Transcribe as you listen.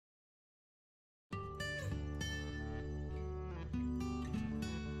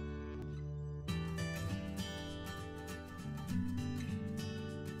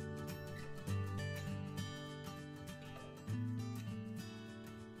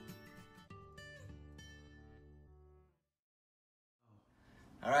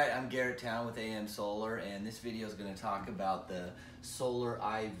Alright, I'm Garret Towne with AM Solar, and this video is going to talk about the solar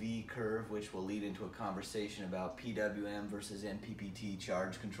IV curve, which will lead into a conversation about PWM versus MPPT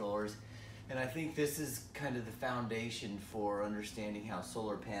charge controllers. And I think this is kind of the foundation for understanding how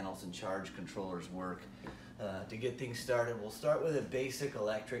solar panels and charge controllers work. To get things started, we'll start with a basic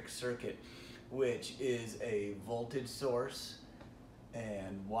electric circuit, which is a voltage source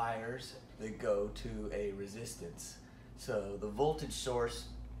and wires that go to a resistance. So the voltage source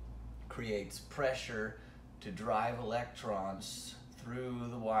creates pressure to drive electrons through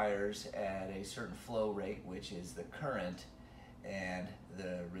the wires at a certain flow rate, which is the current, and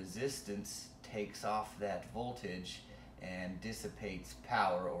the resistance takes off that voltage and dissipates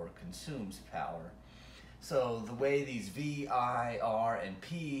power or consumes power. So the way these V, I, R, and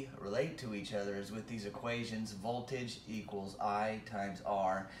P relate to each other is with these equations. Voltage equals I times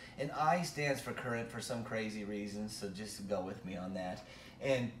R, and I stands for current for some crazy reason, so just go with me on that.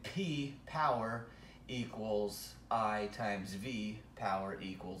 And P, power, equals I times V, power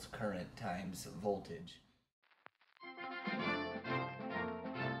equals current times voltage.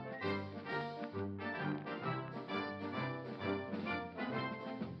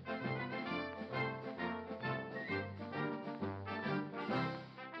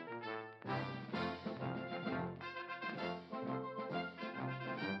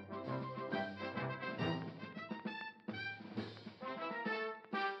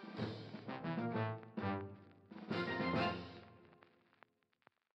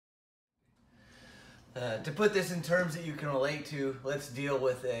 To put this in terms that you can relate to, let's deal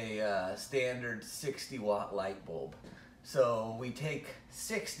with a standard 60-watt light bulb. So we take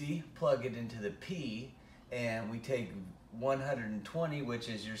 60, plug it into the P, and we take 120, which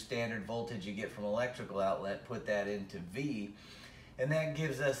is your standard voltage you get from electrical outlet, put that into V, and that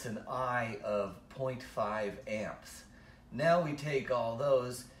gives us an I of 0.5 amps. Now we take all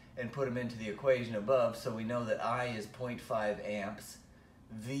those and put them into the equation above, so we know that I is 0.5 amps,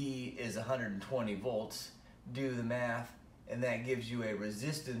 V is 120 volts, do the math, and that gives you a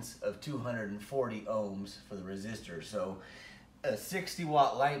resistance of 240 ohms for the resistor. So a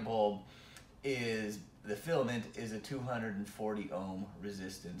 60-watt light bulb is, the filament is a 240 ohm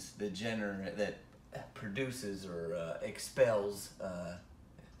resistance that produces or expels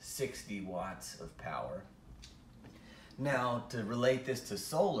 60 watts of power. Now, to relate this to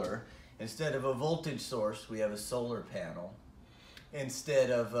solar, instead of a voltage source, we have a solar panel.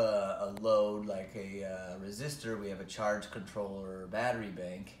 Instead of a load like a resistor, we have a charge controller or battery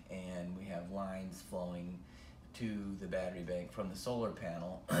bank, and we have lines flowing to the battery bank from the solar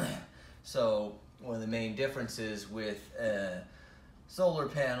panel. So one of the main differences with a solar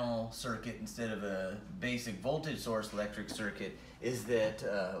panel circuit instead of a basic voltage source electric circuit is that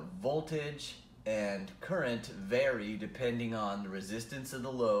voltage and current vary depending on the resistance of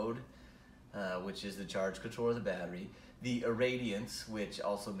the load, which is the charge controller of the battery, the irradiance, which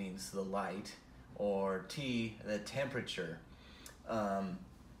also means the light, or T, the temperature.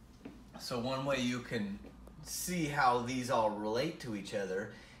 So one way you can see how these all relate to each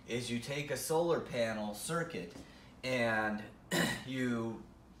other is you take a solar panel circuit and you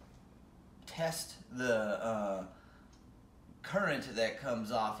test the current that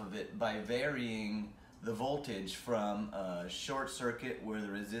comes off of it by varying the voltage from a short circuit where the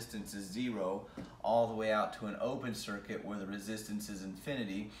resistance is 0 all the way out to an open circuit where the resistance is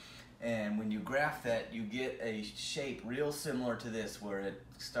infinity. And when you graph that, you get a shape real similar to this, where it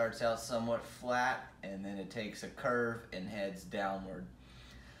starts out somewhat flat and then it takes a curve and heads downward.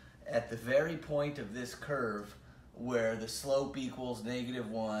 At the very point of this curve where the slope equals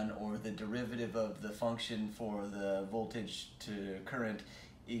 -1, or the derivative of the function for the voltage to current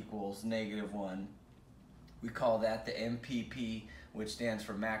equals -1, we call that the MPP, which stands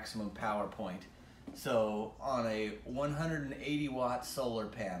for maximum power point. So on a 180 watt solar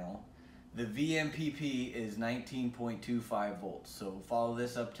panel, the VMPP is 19.25 volts. So follow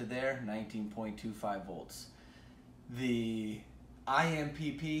this up to there, 19.25 volts. The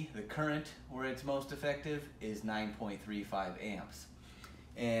IMPP, the current where it's most effective, is 9.35 amps.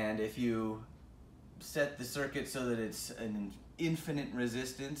 And if you set the circuit so that it's an infinite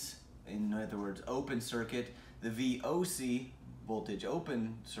resistance, in other words, open circuit, the VOC, voltage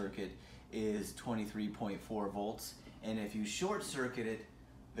open circuit, is 23.4 volts. And if you short circuit it,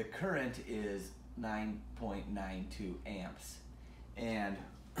 the current is 9.92 amps. And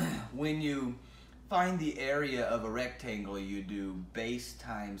when you find the area of a rectangle, you do base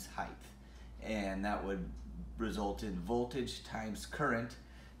times height. And that would result in voltage times current.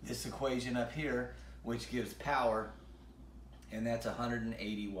 This equation up here, which gives power, and that's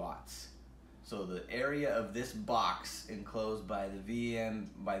 180 watts. So the area of this box enclosed by the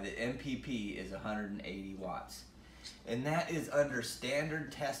MPP is 180 watts. And that is under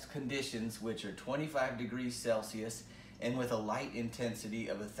standard test conditions, which are 25 degrees Celsius and with a light intensity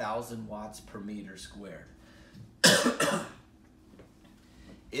of 1,000 watts per meter squared.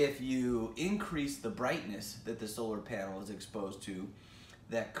 If you increase the brightness that the solar panel is exposed to,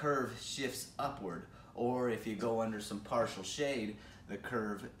 that curve shifts upward. Or if you go under some partial shade, the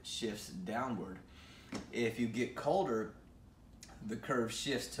curve shifts downward. If you get colder, the curve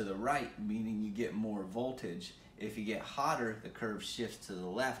shifts to the right, meaning you get more voltage. If you get hotter, the curve shifts to the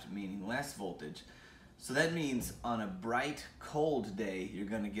left, meaning less voltage. So that means on a bright, cold day, you're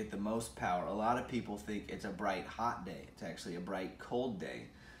going to get the most power. A lot of people think it's a bright, hot day. It's actually a bright, cold day.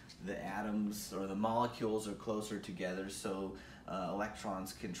 The atoms or the molecules are closer together, so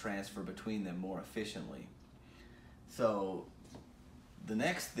electrons can transfer between them more efficiently. So the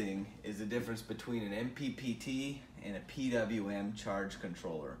next thing is the difference between an MPPT and a PWM charge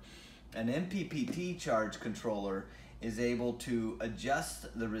controller. An MPPT charge controller is able to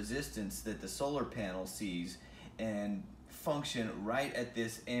adjust the resistance that the solar panel sees and function right at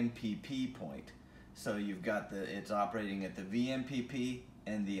this MPP point. So you've got it's operating at the VMPP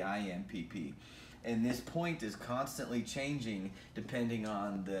and the IMPP. And this point is constantly changing depending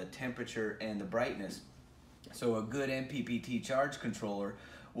on the temperature and the brightness. So a good MPPT charge controller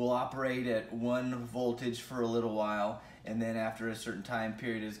will operate at 1 voltage for a little while, and then after a certain time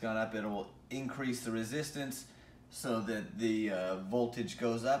period has gone up, it will increase the resistance so that the voltage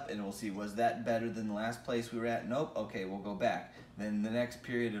goes up, and we'll see, was that better than the last place we were at? Nope. Okay, we'll go back. Then the next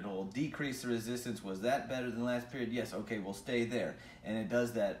period it'll decrease the resistance. Was that better than the last period? Yes. Okay, we'll stay there. And it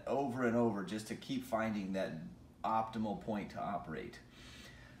does that over and over just to keep finding that optimal point to operate.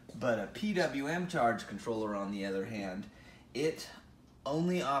 But a PWM charge controller, on the other hand, it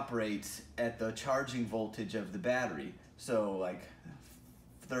only operates at the charging voltage of the battery. So like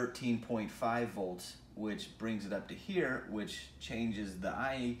 13.5 volts, which brings it up to here, which changes the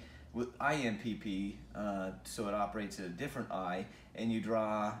IMPP, so it operates at a different I, and you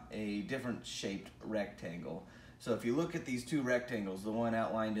draw a different shaped rectangle. So if you look at these two rectangles, the one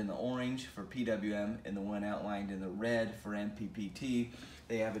outlined in the orange for PWM and the one outlined in the red for MPPT,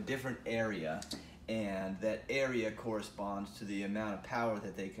 they have a different area, and that area corresponds to the amount of power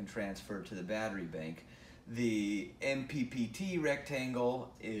that they can transfer to the battery bank. The MPPT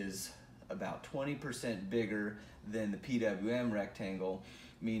rectangle is about 20% bigger than the PWM rectangle,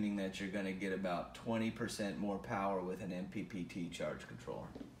 meaning that you're going to get about 20% more power with an MPPT charge controller.